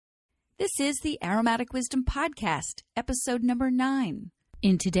This is the Aromatic Wisdom Podcast, episode number 9.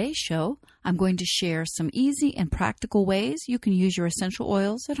 In today's show, I'm going to share some easy and practical ways you can use your essential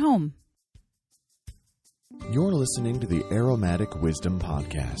oils at home. You're listening to the Aromatic Wisdom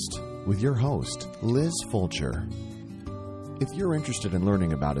Podcast with your host, Liz Fulcher. If you're interested in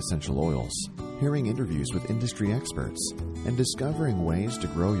learning about essential oils, hearing interviews with industry experts, and discovering ways to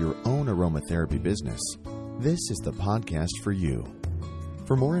grow your own aromatherapy business, this is the podcast for you.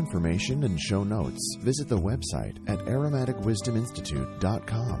 For more information and show notes, visit the website at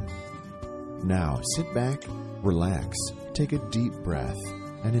aromaticwisdominstitute.com. Now, sit back, relax, take a deep breath,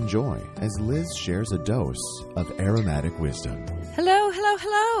 and enjoy as Liz shares a dose of aromatic wisdom.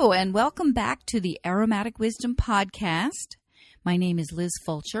 Hello, and welcome back to the Aromatic Wisdom Podcast. My name is Liz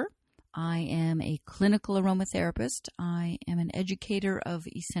Fulcher. I am a clinical aromatherapist. I am an educator of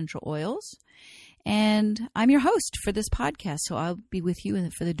essential oils. And I'm your host for this podcast, so I'll be with you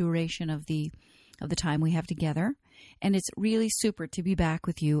for the duration of the time we have together. And it's really super to be back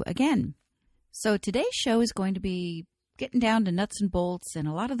with you again. So today's show is going to be getting down to nuts and bolts and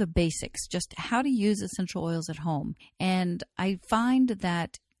a lot of the basics, just how to use essential oils at home. And I find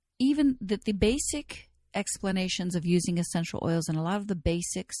that even that the basic explanations of using essential oils and a lot of the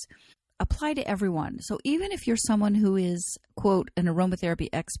basics apply to everyone. So even if you're someone who is, quote, an aromatherapy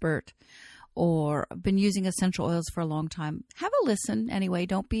expert, or been using essential oils for a long time, have a listen anyway.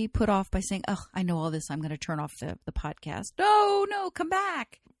 Don't be put off by saying, oh, I know all this, I'm going to turn off the podcast. No, come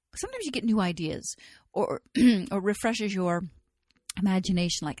back. Sometimes you get new ideas or refreshes your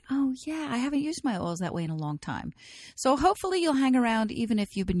imagination like, oh, yeah, I haven't used my oils that way in a long time. So hopefully you'll hang around even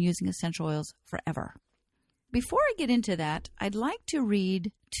if you've been using essential oils forever. Before I get into that, I'd like to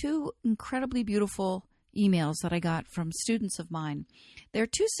read 2 incredibly beautiful emails that I got from students of mine. They're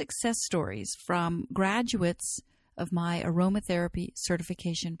 2 success stories from graduates of my aromatherapy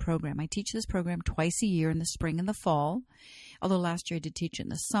certification program. I teach this program twice a year in the spring and the fall, although last year I did teach it in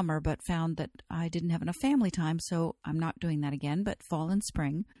the summer, but found that I didn't have enough family time, so I'm not doing that again, but fall and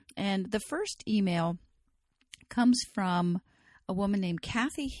spring. And the first email comes from a woman named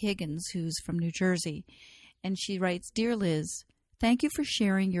Kathy Higgins, who's from New Jersey, and she writes, Dear Liz, thank you for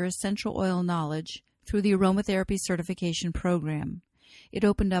sharing your essential oil knowledge through the aromatherapy certification program. It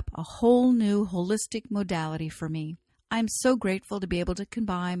opened up a whole new holistic modality for me. I'm so grateful to be able to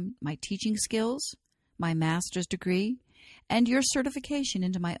combine my teaching skills, my master's degree, and your certification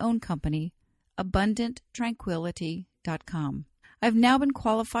into my own company, AbundantTranquility.com. I've now been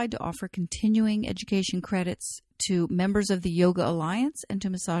qualified to offer continuing education credits to members of the Yoga Alliance and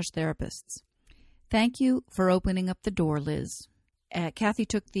to massage therapists. Thank you for opening up the door, Liz. Kathy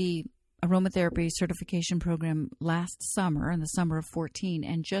took the aromatherapy certification program last summer, in the summer of 14,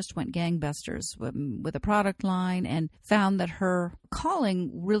 and just went gangbusters with a product line and found that her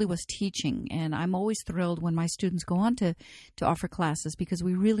calling really was teaching. And I'm always thrilled when my students go on to offer classes because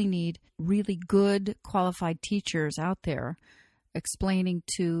we really need really good qualified teachers out there explaining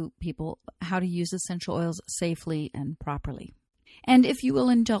to people how to use essential oils safely and properly. And if you will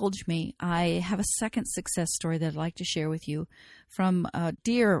indulge me, I have a second success story that I'd like to share with you from a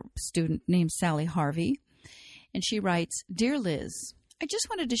dear student named Sally Harvey. And she writes, Dear Liz, I just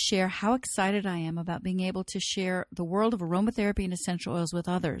wanted to share how excited I am about being able to share the world of aromatherapy and essential oils with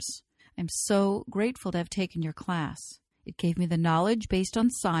others. I'm so grateful to have taken your class. It gave me the knowledge based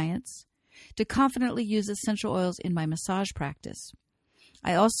on science to confidently use essential oils in my massage practice.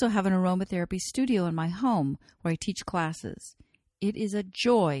 I also have an aromatherapy studio in my home where I teach classes. It is a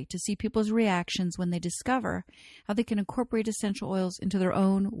joy to see people's reactions when they discover how they can incorporate essential oils into their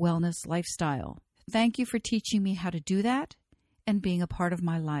own wellness lifestyle. Thank you for teaching me how to do that and being a part of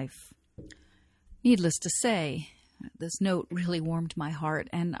my life. Needless to say, this note really warmed my heart,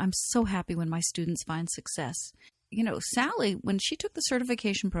 and I'm so happy when my students find success. You know, Sally, when she took the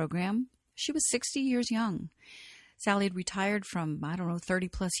certification program, she was 60 years young. Sally had retired from, 30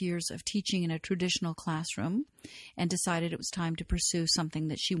 plus years of teaching in a traditional classroom and decided it was time to pursue something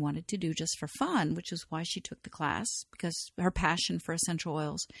that she wanted to do just for fun, which is why she took the class, because her passion for essential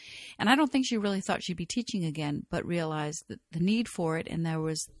oils. And I don't think she really thought she'd be teaching again, but realized that the need for it, and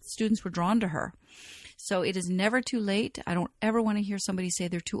students were drawn to her. So it is never too late. I don't ever want to hear somebody say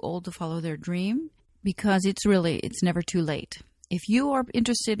they're too old to follow their dream, because it's never too late. If you are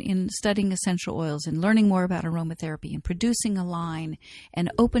interested in studying essential oils and learning more about aromatherapy and producing a line and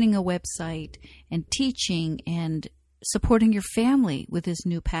opening a website and teaching and supporting your family with this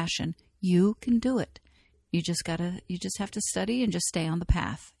new passion, you can do it. You just have to study and just stay on the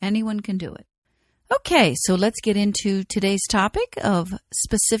path. Anyone can do it. Okay, so let's get into today's topic of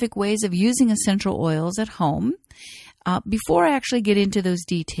specific ways of using essential oils at home. Before I actually get into those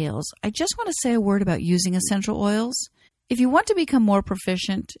details, I just want to say a word about using essential oils. If you want to become more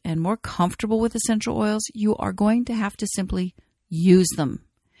proficient and more comfortable with essential oils, you are going to have to simply use them.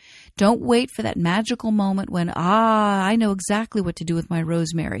 Don't wait for that magical moment when, I know exactly what to do with my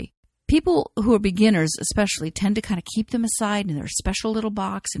rosemary. People who are beginners especially tend to kind of keep them aside in their special little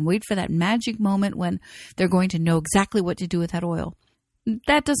box and wait for that magic moment when they're going to know exactly what to do with that oil.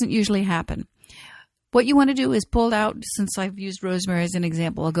 That doesn't usually happen. What you want to do is pull out, since I've used rosemary as an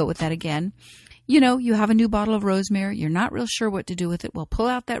example, I'll go with that again. You have a new bottle of rosemary. You're not real sure what to do with it. Well, pull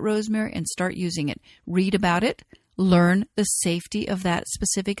out that rosemary and start using it. Read about it. Learn the safety of that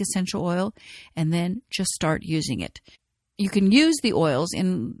specific essential oil, and then just start using it. You can use the oils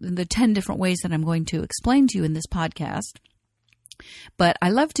in the 10 different ways that I'm going to explain to you in this podcast. But I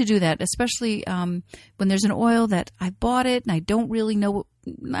love to do that, especially when there's an oil that I bought it and I don't really know.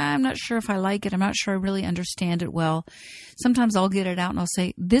 I'm not sure if I like it. I'm not sure I really understand it well. Sometimes I'll get it out and I'll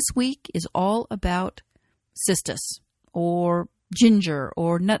say, this week is all about cistus or ginger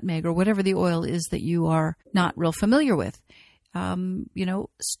or nutmeg or whatever the oil is that you are not real familiar with.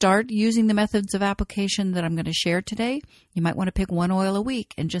 Start using the methods of application that I'm going to share today. You might want to pick one oil a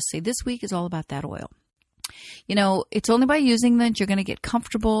week and just say, this week is all about that oil. It's only by using them that you're going to get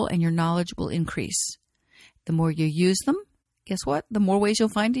comfortable and your knowledge will increase. The more you use them, guess what? The more ways you'll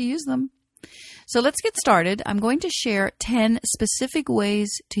find to use them. So let's get started. I'm going to share 10 specific ways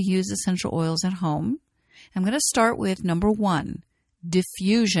to use essential oils at home. I'm going to start with number 1,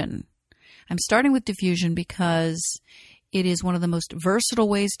 diffusion. I'm starting with diffusion because it is one of the most versatile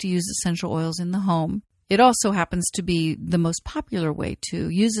ways to use essential oils in the home. It also happens to be the most popular way to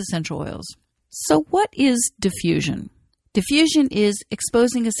use essential oils. So what is diffusion? Diffusion is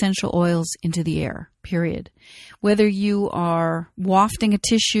exposing essential oils into the air, period. Whether you are wafting a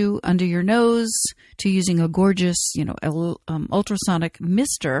tissue under your nose to using a gorgeous, ultrasonic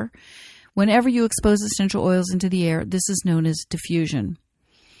mister, whenever you expose essential oils into the air, this is known as diffusion.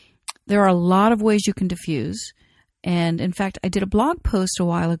 There are a lot of ways you can diffuse. And in fact, I did a blog post a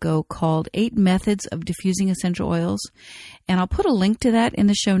while ago called 8 Methods of Diffusing Essential Oils. And I'll put a link to that in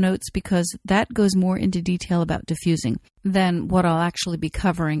the show notes because that goes more into detail about diffusing than what I'll actually be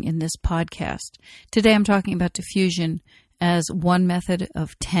covering in this podcast. Today I'm talking about diffusion as one method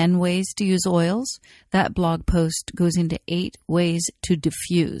of 10 ways to use oils. That blog post goes into 8 ways to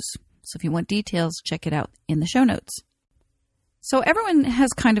diffuse. So if you want details, check it out in the show notes. So everyone has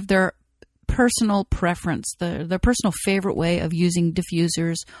kind of their personal preference, their personal favorite way of using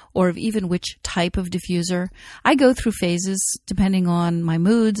diffusers or of even which type of diffuser. I go through phases depending on my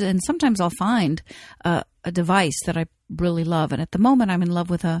moods, and sometimes I'll find a device that I really love. And at the moment, I'm in love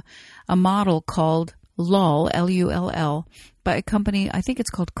with a model called Lull, L-U-L-L, by a company, I think it's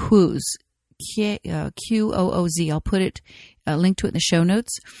called Qooz, Q-O-O-Z. I'll put a link to it in the show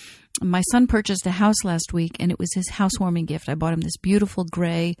notes. My son purchased a house last week, and it was his housewarming gift. I bought him this beautiful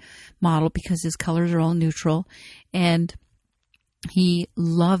gray model because his colors are all neutral, and he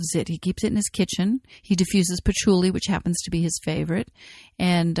loves it. He keeps it in his kitchen. He diffuses patchouli, which happens to be his favorite,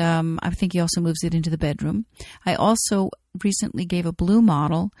 and I think he also moves it into the bedroom. I also recently gave a blue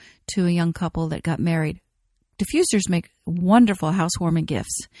model to a young couple that got married. Diffusers make wonderful housewarming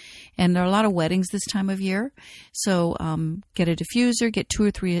gifts, and there are a lot of weddings this time of year. So get a diffuser, get 2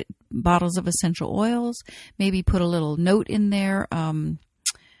 or 3 bottles of essential oils, maybe put a little note in there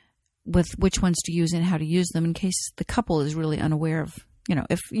with which ones to use and how to use them in case the couple is really unaware of,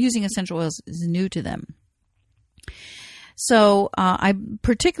 if using essential oils is new to them. So I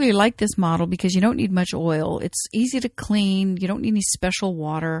particularly like this model because you don't need much oil. It's easy to clean. You don't need any special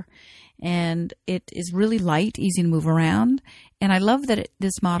water. And it is really light, easy to move around. And I love that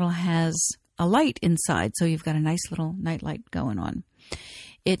this model has a light inside, so you've got a nice little night light going on.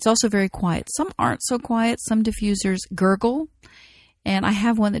 It's also very quiet. Some aren't so quiet. Some diffusers gurgle. And I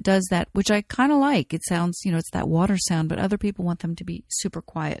have one that does that, which I kind of like. It sounds, it's that water sound, but other people want them to be super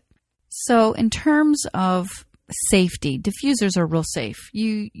quiet. So in terms of safety, diffusers are real safe.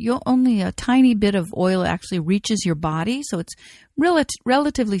 You'll only a tiny bit of oil actually reaches your body, so it's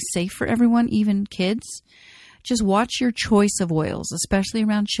relatively safe for everyone, even kids. Just watch your choice of oils, especially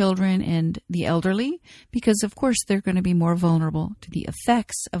around children and the elderly, because of course they're going to be more vulnerable to the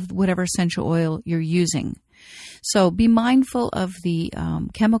effects of whatever essential oil you're using. So be mindful of the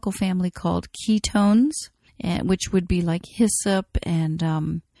chemical family called ketones, which would be like hyssop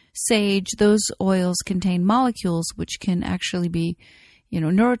and sage. Those oils contain molecules which can actually be,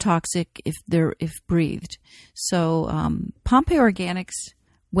 neurotoxic if breathed. So Pompeii Organics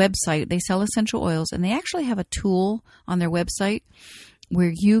website, they sell essential oils, and they actually have a tool on their website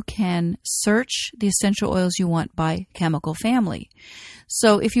where you can search the essential oils you want by chemical family.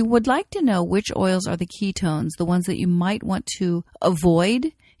 So if you would like to know which oils are the ketones, the ones that you might want to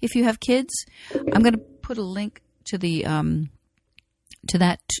avoid if you have kids, I'm going to put a link to the to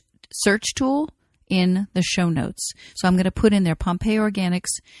that search tool in the show notes. So I'm going to put in there Pompeii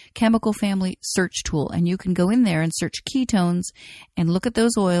Organics Chemical Family Search Tool, and you can go in there and search ketones and look at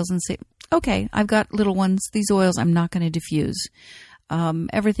those oils and say, okay, I've got little ones. These oils I'm not going to diffuse.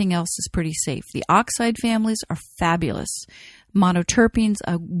 Everything else is pretty safe. The oxide families are fabulous. Monoterpenes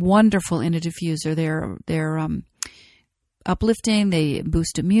are wonderful in a diffuser. They're uplifting, they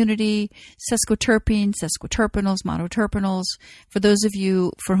boost immunity. Sesquiterpenes, sesquiterpenes, monoterpenes. For those of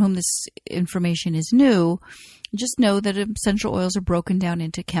you for whom this information is new, just know that essential oils are broken down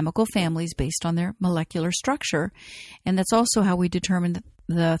into chemical families based on their molecular structure. And that's also how we determine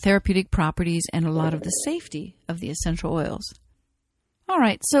the therapeutic properties and a lot of the safety of the essential oils. All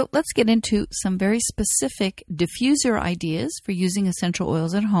right, so let's get into some very specific diffuser ideas for using essential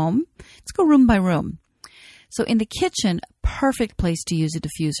oils at home. Let's go room by room. So in the kitchen, perfect place to use a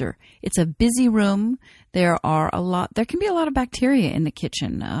diffuser. It's a busy room. There can be a lot of bacteria in the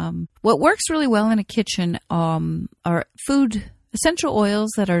kitchen. What works really well in a kitchen are essential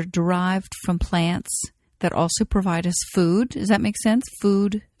oils that are derived from plants that also provide us food. Does that make sense?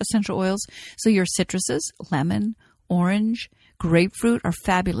 Food essential oils. So your citruses, lemon, orange, grapefruit are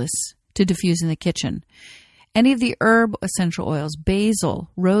fabulous to diffuse in the kitchen. Any of the herb essential oils, basil,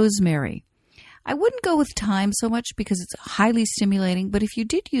 rosemary. I wouldn't go with thyme so much because it's highly stimulating, but if you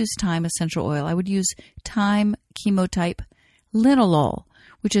did use thyme essential oil, I would use thyme chemotype linalool,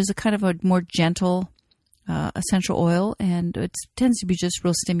 which is a kind of a more gentle essential oil, and it tends to be just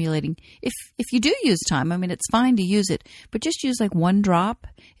real stimulating. If you do use thyme, I mean, it's fine to use it, but just use like 1 drop.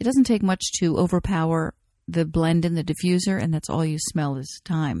 It doesn't take much to overpower the blend in the diffuser, and that's all you smell is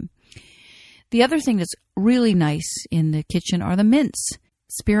thyme. The other thing that's really nice in the kitchen are the mints.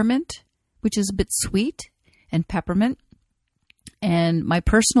 Spearmint, which is a bit sweet, and peppermint. And my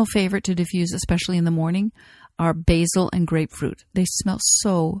personal favorite to diffuse, especially in the morning, are basil and grapefruit. They smell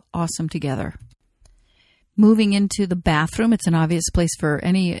so awesome together. Moving into the bathroom, it's an obvious place for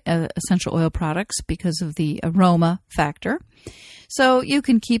any essential oil products because of the aroma factor. So you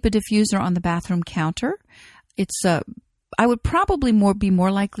can keep a diffuser on the bathroom counter. I would probably be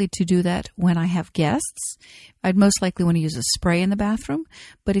more likely to do that when I have guests. I'd most likely want to use a spray in the bathroom.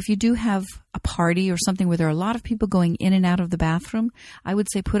 But if you do have a party or something where there are a lot of people going in and out of the bathroom, I would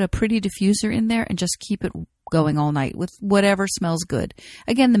say put a pretty diffuser in there and just keep it going all night with whatever smells good.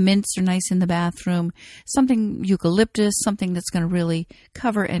 Again, the mints are nice in the bathroom. Something eucalyptus, something that's going to really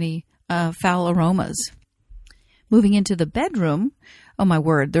cover any foul aromas. Moving into the bedroom, oh my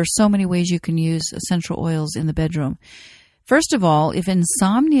word, there's so many ways you can use essential oils in the bedroom. First of all, if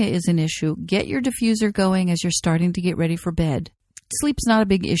insomnia is an issue, get your diffuser going as you're starting to get ready for bed. Sleep's not a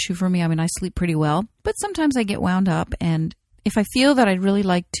big issue for me. I mean, I sleep pretty well, but sometimes I get wound up, and if I feel that I'd really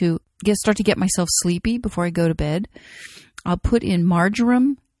like to start to get myself sleepy before I go to bed, I'll put in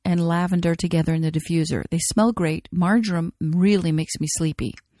marjoram and lavender together in the diffuser. They smell great. Marjoram really makes me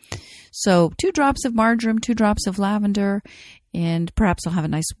sleepy. So 2 drops of marjoram, 2 drops of lavender, and perhaps I'll have a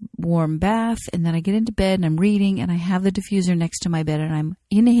nice warm bath, and then I get into bed and I'm reading, and I have the diffuser next to my bed, and I'm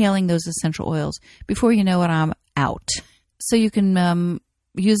inhaling those essential oils. Before you know it, I'm out. So you can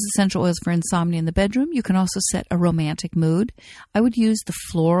use essential oils for insomnia in the bedroom. You can also set a romantic mood. I would use the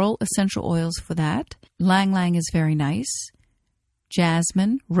floral essential oils for that. Lang Lang is very nice.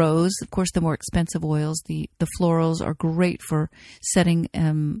 Jasmine, rose, of course, the more expensive oils. The florals are great for setting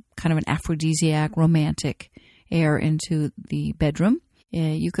kind of an aphrodisiac, romantic air into the bedroom.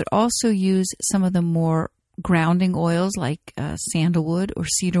 You could also use some of the more grounding oils like sandalwood or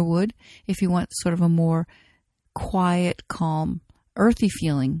cedarwood if you want sort of a more quiet, calm, earthy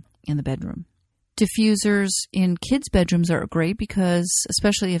feeling in the bedroom. Diffusers in kids' bedrooms are great because,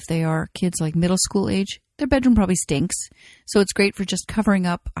 especially if they are kids like middle school age, their bedroom probably stinks. So it's great for just covering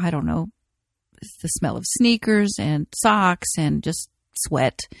up, I don't know, the smell of sneakers and socks and just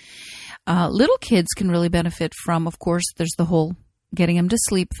sweat. Little kids can really benefit from, of course, there's the whole getting them to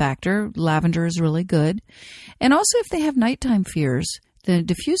sleep factor. Lavender is really good. And also if they have nighttime fears, the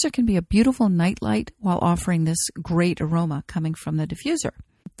diffuser can be a beautiful nightlight while offering this great aroma coming from the diffuser.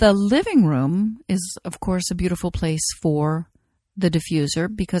 The living room is, of course, a beautiful place for the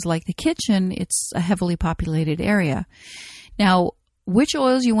diffuser because, like the kitchen, it's a heavily populated area. Now, which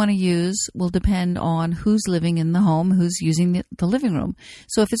oils you want to use will depend on who's living in the home, who's using the living room.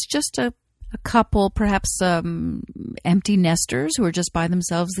 So if it's just a couple, perhaps empty nesters who are just by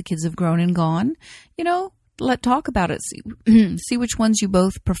themselves, the kids have grown and gone, talk about it. See which ones you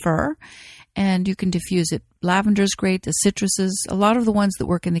both prefer, and you can diffuse it. Lavender's great. The citruses, a lot of the ones that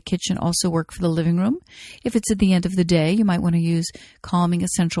work in the kitchen also work for the living room. If it's at the end of the day, you might want to use calming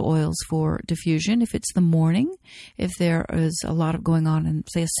essential oils for diffusion. If it's the morning, if there is a lot of going on in,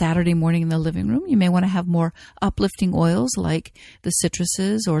 say, a Saturday morning in the living room, you may want to have more uplifting oils like the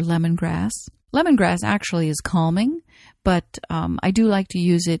citruses or lemongrass. Lemongrass actually is calming, but I do like to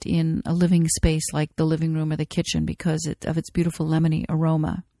use it in a living space like the living room or the kitchen because of its beautiful lemony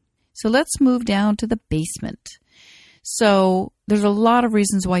aroma. So let's move down to the basement. So there's a lot of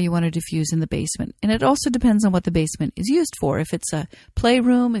reasons why you want to diffuse in the basement. And it also depends on what the basement is used for. If it's a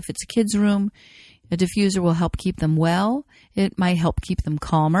playroom, if it's a kid's room, a diffuser will help keep them well. It might help keep them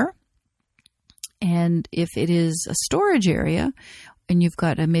calmer. And if it is a storage area and you've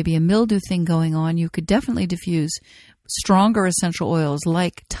got maybe a mildew thing going on, you could definitely diffuse stronger essential oils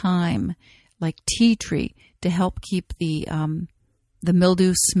like thyme, like tea tree to help keep the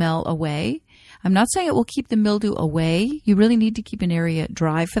mildew smell away. I'm not saying it will keep the mildew away. You really need to keep an area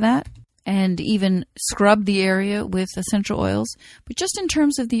dry for that, and even scrub the area with essential oils. But just in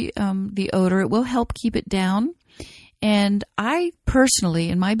terms of the odor, it will help keep it down. And I personally,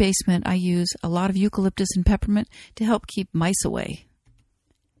 in my basement, I use a lot of eucalyptus and peppermint to help keep mice away.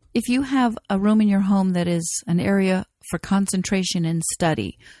 If you have a room in your home that is an area for concentration and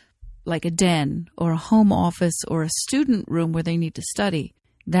study, like a den or a home office or a student room where they need to study,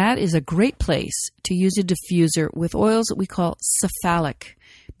 that is a great place to use a diffuser with oils that we call cephalic,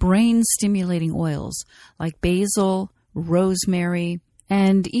 brain-stimulating oils like basil, rosemary,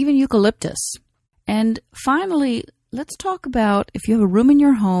 and even eucalyptus. And finally, let's talk about if you have a room in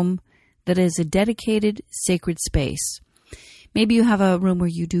your home that is a dedicated sacred space. Maybe you have a room where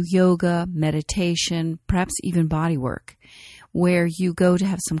you do yoga, meditation, perhaps even body work, where you go to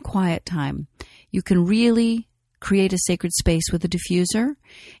have some quiet time. You can really create a sacred space with a diffuser.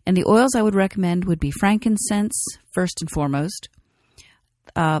 And the oils I would recommend would be frankincense, first and foremost.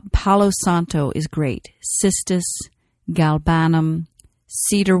 Palo Santo is great. Cistus, galbanum,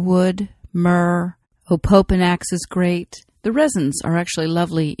 cedarwood, myrrh, opopanax is great. The resins are actually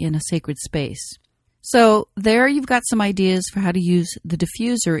lovely in a sacred space. So there you've got some ideas for how to use the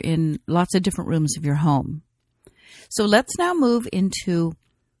diffuser in lots of different rooms of your home. So let's now move into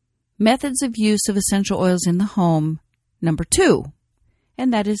methods of use of essential oils in the home, number 2,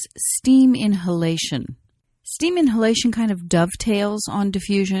 and that is steam inhalation. Steam inhalation kind of dovetails on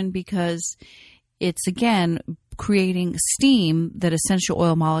diffusion because it's, again, creating steam that essential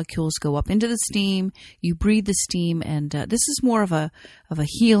oil molecules go up into the steam, you breathe the steam, and this is more of a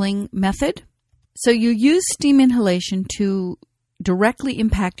healing method. So you use steam inhalation to directly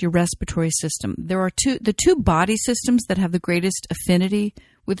impact your respiratory system. There are the two body systems that have the greatest affinity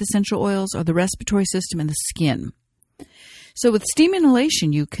with essential oils are the respiratory system and the skin. So with steam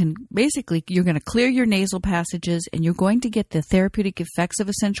inhalation, you're going to clear your nasal passages and you're going to get the therapeutic effects of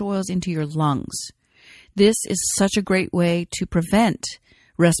essential oils into your lungs. This is such a great way to prevent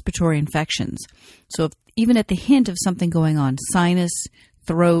respiratory infections. So even at the hint of something going on, sinus,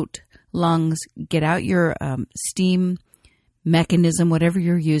 throat, lungs, get out your steam mechanism, whatever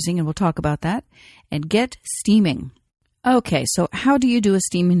you're using, and we'll talk about that, and get steaming. Okay, so how do you do a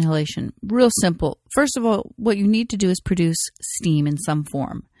steam inhalation? Real simple. First of all, what you need to do is produce steam in some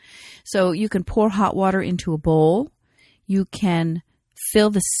form. So you can pour hot water into a bowl. You can fill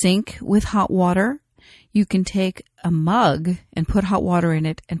the sink with hot water. You can take a mug and put hot water in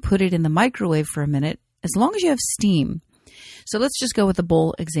it and put it in the microwave for a minute, as long as you have steam. So let's just go with the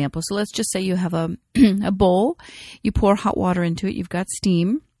bowl example. So let's just say you have a bowl. You pour hot water into it. You've got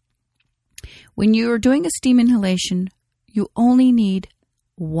steam. When you're doing a steam inhalation, you only need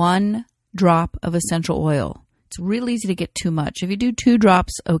 1 drop of essential oil. It's real easy to get too much. If you do 2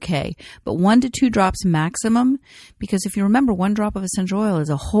 drops, okay. But 1 to 2 drops maximum, because if you remember, 1 drop of essential oil is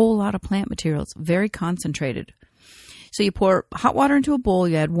a whole lot of plant material. It's very concentrated. So you pour hot water into a bowl.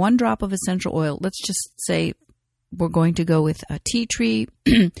 You add 1 drop of essential oil. Let's just say we're going to go with a tea tree.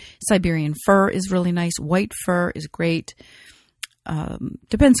 Siberian fir is really nice. White fir is great.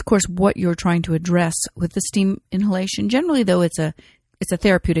 Depends, of course, what you're trying to address with the steam inhalation. Generally, though, it's a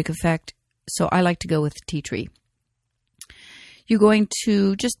therapeutic effect, so I like to go with tea tree. You're going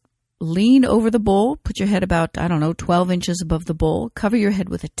to just lean over the bowl, put your head about, 12 inches above the bowl, cover your head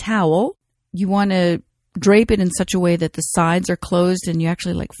with a towel. You want to drape it in such a way that the sides are closed and you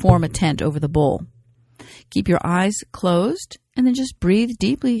actually form a tent over the bowl. Keep your eyes closed and then just breathe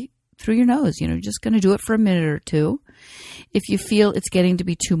deeply through your nose. You're just going to do it for a minute or two. If you feel it's getting to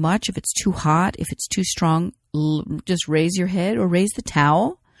be too much, if it's too hot, if it's too strong, just raise your head or raise the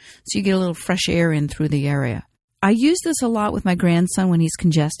towel. so you get a little fresh air in through the area. I use this a lot with my grandson when he's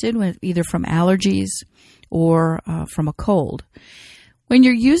congested, either from allergies or from a cold. When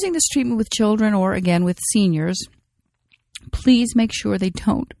you're using this treatment with children or, again, with seniors, please make sure they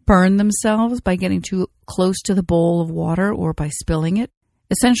don't burn themselves by getting too close to the bowl of water or by spilling it.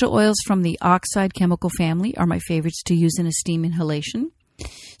 Essential oils from the oxide chemical family are my favorites to use in a steam inhalation.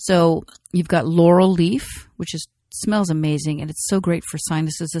 So you've got laurel leaf, which smells amazing, and it's so great for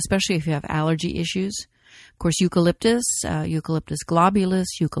sinuses, especially if you have allergy issues. Of course, eucalyptus, Eucalyptus globulus,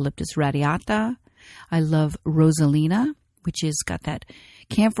 Eucalyptus radiata. I love rosalina, which has got that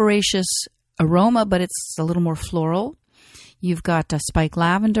camphoraceous aroma, but it's a little more floral. You've got spike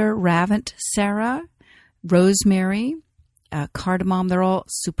lavender, ravent-sara, rosemary, cardamom. They're all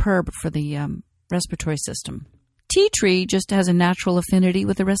superb for the respiratory system. Tea tree just has a natural affinity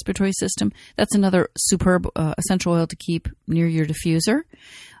with the respiratory system. That's another superb essential oil to keep near your diffuser.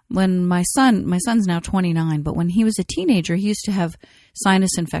 When my son's now 29, but when he was a teenager, he used to have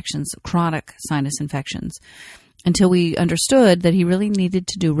sinus infections, chronic sinus infections, until we understood that he really needed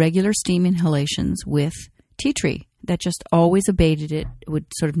to do regular steam inhalations with tea tree. That just always abated it. It would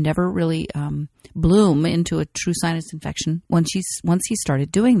sort of never really bloom into a true sinus infection once he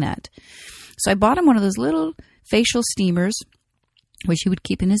started doing that. So I bought him one of those little facial steamers, which he would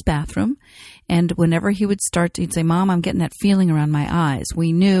keep in his bathroom. And whenever he would start, he'd say, "Mom, I'm getting that feeling around my eyes."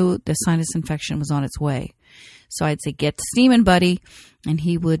 We knew the sinus infection was on its way. So I'd say, "Get steaming, buddy." And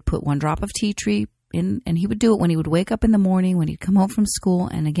he would put 1 drop of tea tree in, and he would do it when he would wake up in the morning, when he'd come home from school,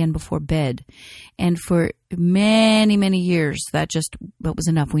 and again before bed. And for many, many years, that was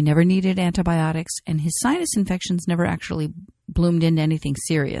enough. We never needed antibiotics, and his sinus infections never actually bloomed into anything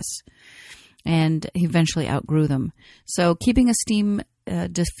serious. And he eventually outgrew them. So keeping a steam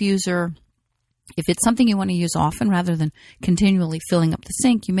diffuser, if it's something you want to use often rather than continually filling up the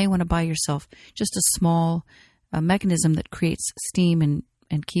sink, you may want to buy yourself just a small mechanism that creates steam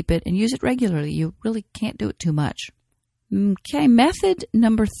and keep it and use it regularly. You really can't do it too much. Okay, method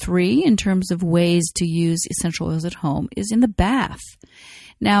number 3 in terms of ways to use essential oils at home is in the bath.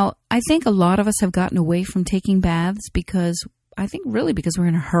 Now, I think a lot of us have gotten away from taking baths because we're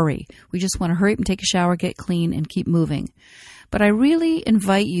in a hurry. We just want to hurry up and take a shower, get clean, and keep moving. But I really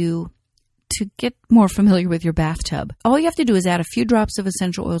invite you to get more familiar with your bathtub. All you have to do is add a few drops of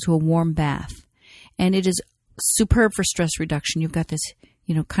essential oil to a warm bath, and it is superb for stress reduction. You've got this,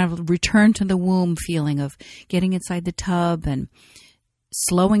 kind of return to the womb feeling of getting inside the tub and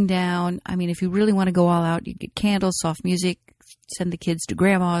slowing down. I mean, if you really want to go all out, you get candles, soft music, send the kids to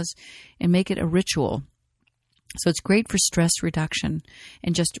grandma's, and make it a ritual. So it's great for stress reduction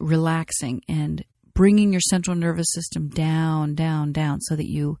and just relaxing and bringing your central nervous system down, down, down so that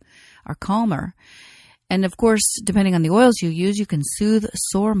you are calmer. And of course, depending on the oils you use, you can soothe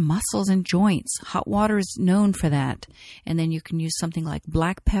sore muscles and joints. Hot water is known for that. And then you can use something like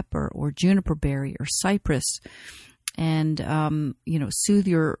black pepper or juniper berry or cypress and, soothe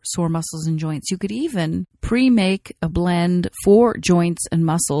your sore muscles and joints. You could even pre-make a blend for joints and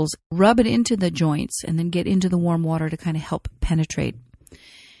muscles, rub it into the joints, and then get into the warm water to kind of help penetrate.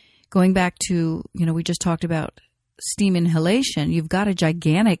 Going back to, we just talked about steam inhalation. You've got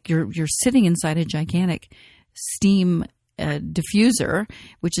you're sitting inside a gigantic steam diffuser,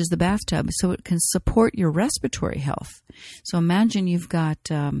 which is the bathtub, so it can support your respiratory health. So imagine you've got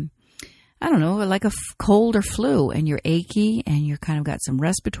like a cold or flu, and you're achy, and you're kind of got some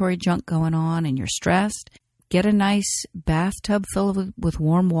respiratory junk going on, and you're stressed. Get a nice bathtub filled with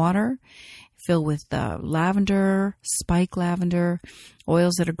warm water, filled with lavender, spike lavender,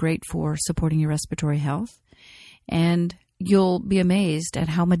 oils that are great for supporting your respiratory health. And you'll be amazed at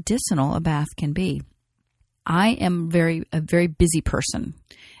how medicinal a bath can be. I am a very busy person.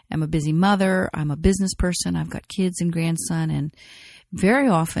 I'm a busy mother. I'm a business person. I've got kids and grandson, and very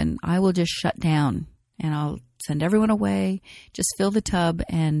often I will just shut down and I'll send everyone away, just fill the tub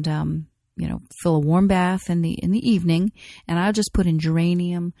and, fill a warm bath in the evening. And I'll just put in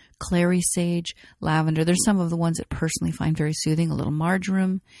geranium, clary sage, lavender. There's some of the ones that personally find very soothing, a little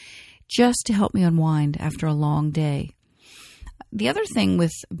marjoram, just to help me unwind after a long day. The other thing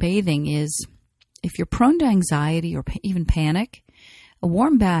with bathing is if you're prone to anxiety or even panic, a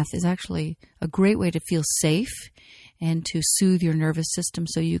warm bath is actually a great way to feel safe and to soothe your nervous system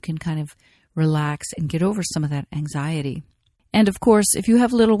so you can kind of relax and get over some of that anxiety. And of course, if you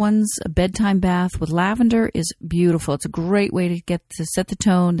have little ones, a bedtime bath with lavender is beautiful. It's a great way to get to set the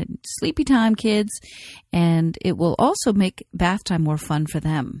tone and sleepy time, kids, and it will also make bath time more fun for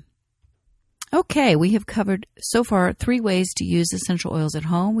them. Okay, we have covered so far 3 ways to use essential oils at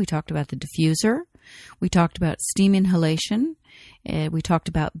home. We talked about the diffuser. We talked about steam inhalation. We talked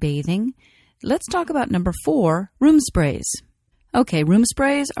about bathing. Let's talk about number 4, room sprays. Okay, room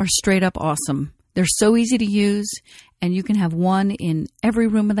sprays are straight up awesome. They're so easy to use, and you can have one in every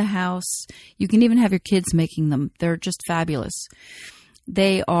room of the house. You can even have your kids making them. They're just fabulous.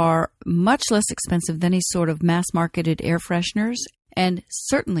 They are much less expensive than any sort of mass-marketed air fresheners, and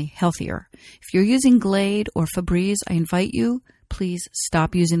certainly healthier. If you're using Glade or Febreze, I invite you, please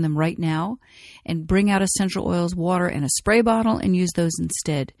stop using them right now and bring out essential oils, water, and a spray bottle and use those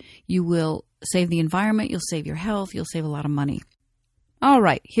instead. You will save the environment, you'll save your health, you'll save a lot of money. All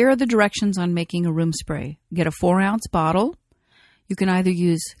right, here are the directions on making a room spray. Get a 4-ounce bottle. You can either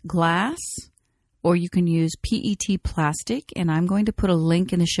use glass or you can use PET plastic, and I'm going to put a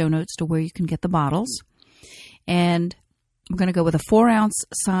link in the show notes to where you can get the bottles. And I'm going to go with a 4-ounce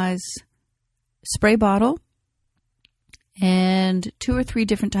size spray bottle and 2 or 3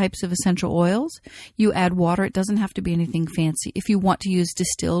 different types of essential oils. You add water. It doesn't have to be anything fancy. If you want to use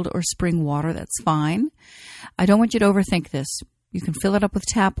distilled or spring water, that's fine. I don't want you to overthink this. You can fill it up with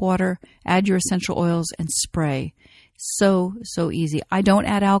tap water, add your essential oils, and spray. So easy. I don't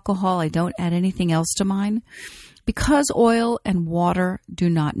add alcohol. I don't add anything else to mine. Because oil and water do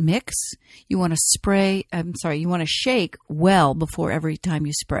not mix, you want to shake well before every time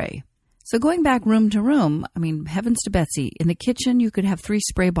you spray. So going back room to room, heavens to Betsy. In the kitchen, you could have 3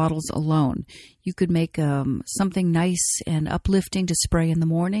 spray bottles alone. You could make something nice and uplifting to spray in the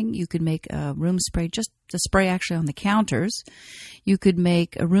morning. You could make a room spray just to spray actually on the counters. You could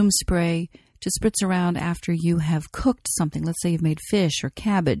make a room spray to spritz around after you have cooked something. Let's say you've made fish or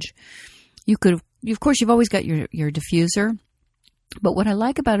cabbage. Of course, you've always got your diffuser. But what I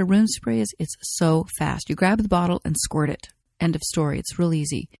like about a room spray is it's so fast. You grab the bottle and squirt it. End of story. It's real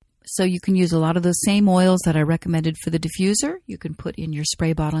easy. So you can use a lot of those same oils that I recommended for the diffuser. You can put in your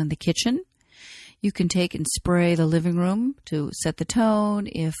spray bottle in the kitchen. You can take and spray the living room to set the tone.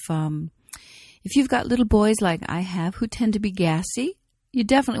 If you've got little boys like I have who tend to be gassy, you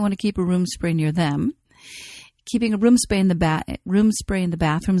definitely want to keep a room spray near them. Keeping a room spray in the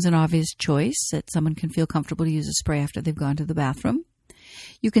bathroom is an obvious choice, that someone can feel comfortable to use a spray after they've gone to the bathroom.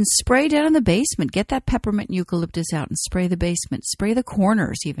 You can spray down in the basement. Get that peppermint and eucalyptus out and spray the basement. Spray the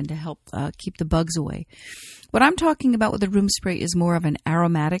corners even to help keep the bugs away. What I'm talking about with a room spray is more of an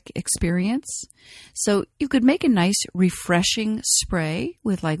aromatic experience. So you could make a nice refreshing spray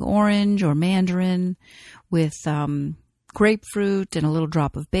with like orange or mandarin, with grapefruit and a little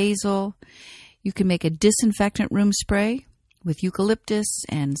drop of basil. You can make a disinfectant room spray with eucalyptus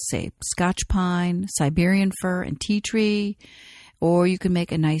and, say, Scotch pine, Siberian fir, and tea tree. Or you can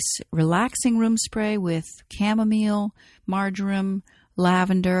make a nice relaxing room spray with chamomile, marjoram,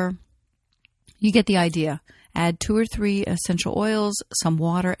 lavender. You get the idea. Add 2 or 3 essential oils, some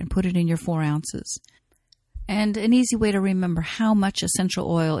water, and put it in your 4 ounces. And an easy way to remember how much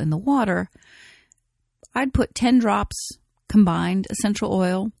essential oil in the water, I'd put 10 drops combined essential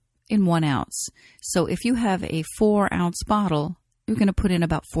oil in 1 ounce. So if you have a 4-ounce bottle, you're going to put in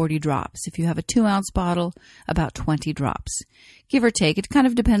about 40 drops. If you have a 2-ounce bottle, about 20 drops. Give or take. It kind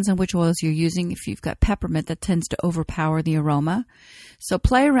of depends on which oils you're using. If you've got peppermint, that tends to overpower the aroma. So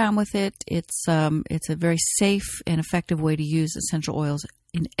play around with it. It's a very safe and effective way to use essential oils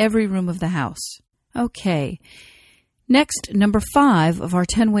in every room of the house. Okay. Next, number 5 of our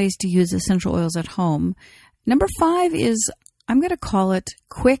 10 ways to use essential oils at home. Number 5 is, I'm going to call it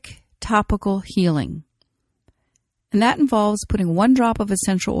quick topical healing. And that involves putting 1 drop of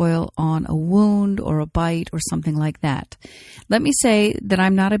essential oil on a wound or a bite or something like that. Let me say that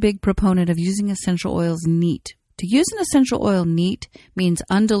I'm not a big proponent of using essential oils neat. To use an essential oil neat means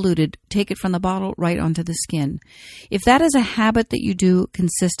undiluted. Take it from the bottle right onto the skin. If that is a habit that you do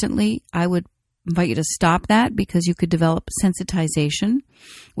consistently, I would invite you to stop that, because you could develop sensitization,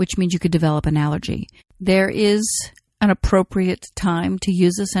 which means you could develop an allergy. There is an appropriate time to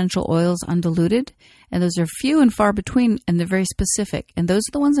use essential oils undiluted, and those are few and far between, and they're very specific. And those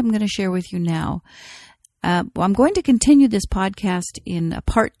are the ones I'm going to share with you now. I'm going to continue this podcast in a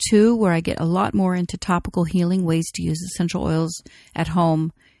part 2, where I get a lot more into topical healing, ways to use essential oils at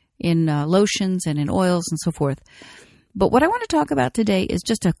home in lotions and in oils and so forth. But what I want to talk about today is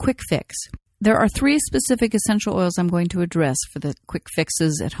just a quick fix. There are 3 specific essential oils I'm going to address for the quick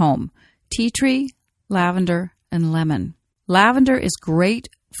fixes at home: tea tree, lavender, and lemon. Lavender is great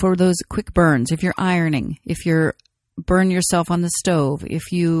for those quick burns. If you're ironing, if you burn yourself on the stove,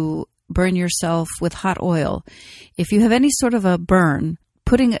 if you burn yourself with hot oil, if you have any sort of a burn,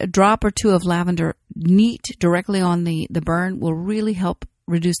 putting a drop or 2 of lavender neat directly on the burn will really help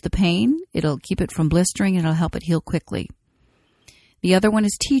reduce the pain. It'll keep it from blistering, and it'll help it heal quickly. The other one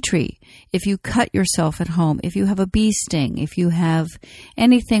is tea tree. If you cut yourself at home, if you have a bee sting, if you have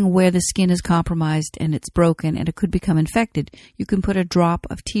anything where the skin is compromised and it's broken and it could become infected, you can put a drop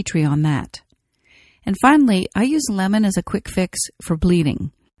of tea tree on that. And finally, I use lemon as a quick fix for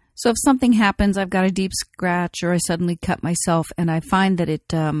bleeding. So if something happens, I've got a deep scratch or I suddenly cut myself and I find that it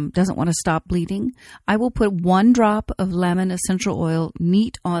doesn't want to stop bleeding, I will put 1 drop of lemon essential oil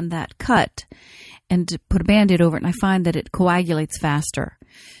neat on that cut and put a Band-Aid over it, and I find that it coagulates faster.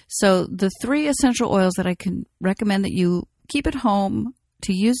 So the 3 essential oils that I can recommend that you keep at home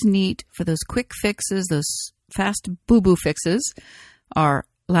to use neat for those quick fixes, those fast boo-boo fixes, are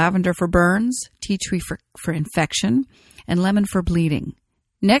lavender for burns, tea tree for infection, and lemon for bleeding.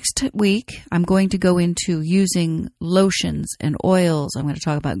 Next week, I'm going to go into using lotions and oils. I'm going to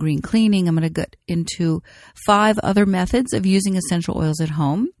talk about green cleaning. I'm going to get into 5 other methods of using essential oils at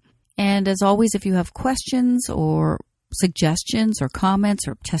home. And as always, if you have questions or suggestions or comments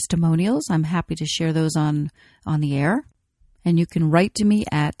or testimonials, I'm happy to share those on the air. And you can write to me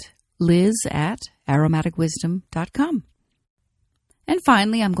at liz@aromaticwisdom.com. And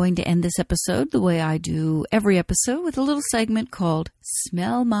finally, I'm going to end this episode the way I do every episode with a little segment called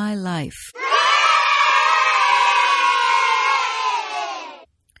Smell My Life.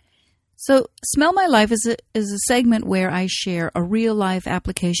 So Smell My Life is a segment where I share a real-life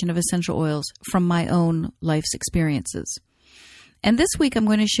application of essential oils from my own life's experiences. And this week I'm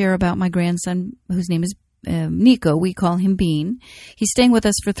going to share about my grandson, whose name is Nico. We call him Bean. He's staying with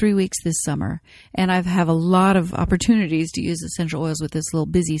us for 3 weeks this summer, and I have a lot of opportunities to use essential oils with this little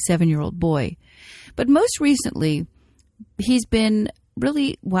busy 7-year-old boy. But most recently, he's been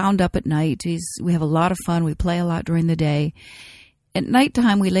really wound up at night. We have a lot of fun. We play a lot during the day. At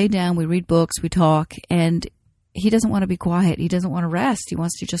nighttime, we lay down, we read books, we talk, and he doesn't want to be quiet. He doesn't want to rest. He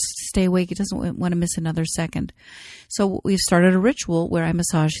wants to just stay awake. He doesn't want to miss another second. So we've started a ritual where I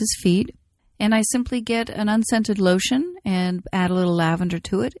massage his feet, and I simply get an unscented lotion and add a little lavender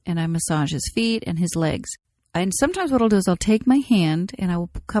to it, and I massage his feet and his legs. And sometimes what I'll do is I'll take my hand and I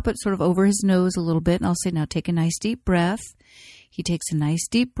will cup it sort of over his nose a little bit, and I'll say, now take a nice deep breath. He takes a nice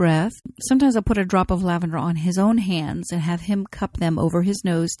deep breath. Sometimes I'll put a drop of lavender on his own hands and have him cup them over his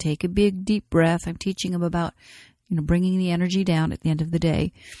nose, take a big deep breath. I'm teaching him about, bringing the energy down at the end of the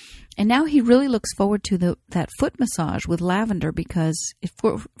day. And now he really looks forward to that foot massage with lavender because,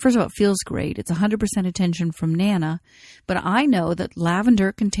 first of all, it feels great. It's 100% attention from Nana. But I know that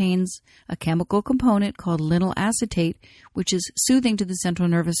lavender contains a chemical component called lindyl acetate, which is soothing to the central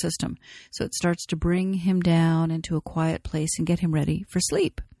nervous system. So it starts to bring him down into a quiet place and get him ready for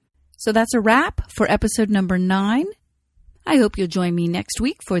sleep. So that's a wrap for episode number 9. I hope you'll join me next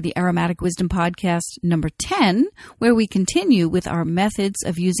week for the Aromatic Wisdom Podcast number 10, where we continue with our methods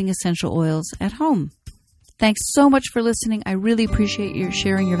of using essential oils at home. Thanks so much for listening. I really appreciate you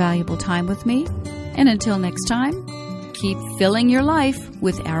sharing your valuable time with me. And until next time, keep filling your life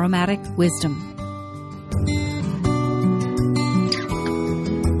with aromatic wisdom.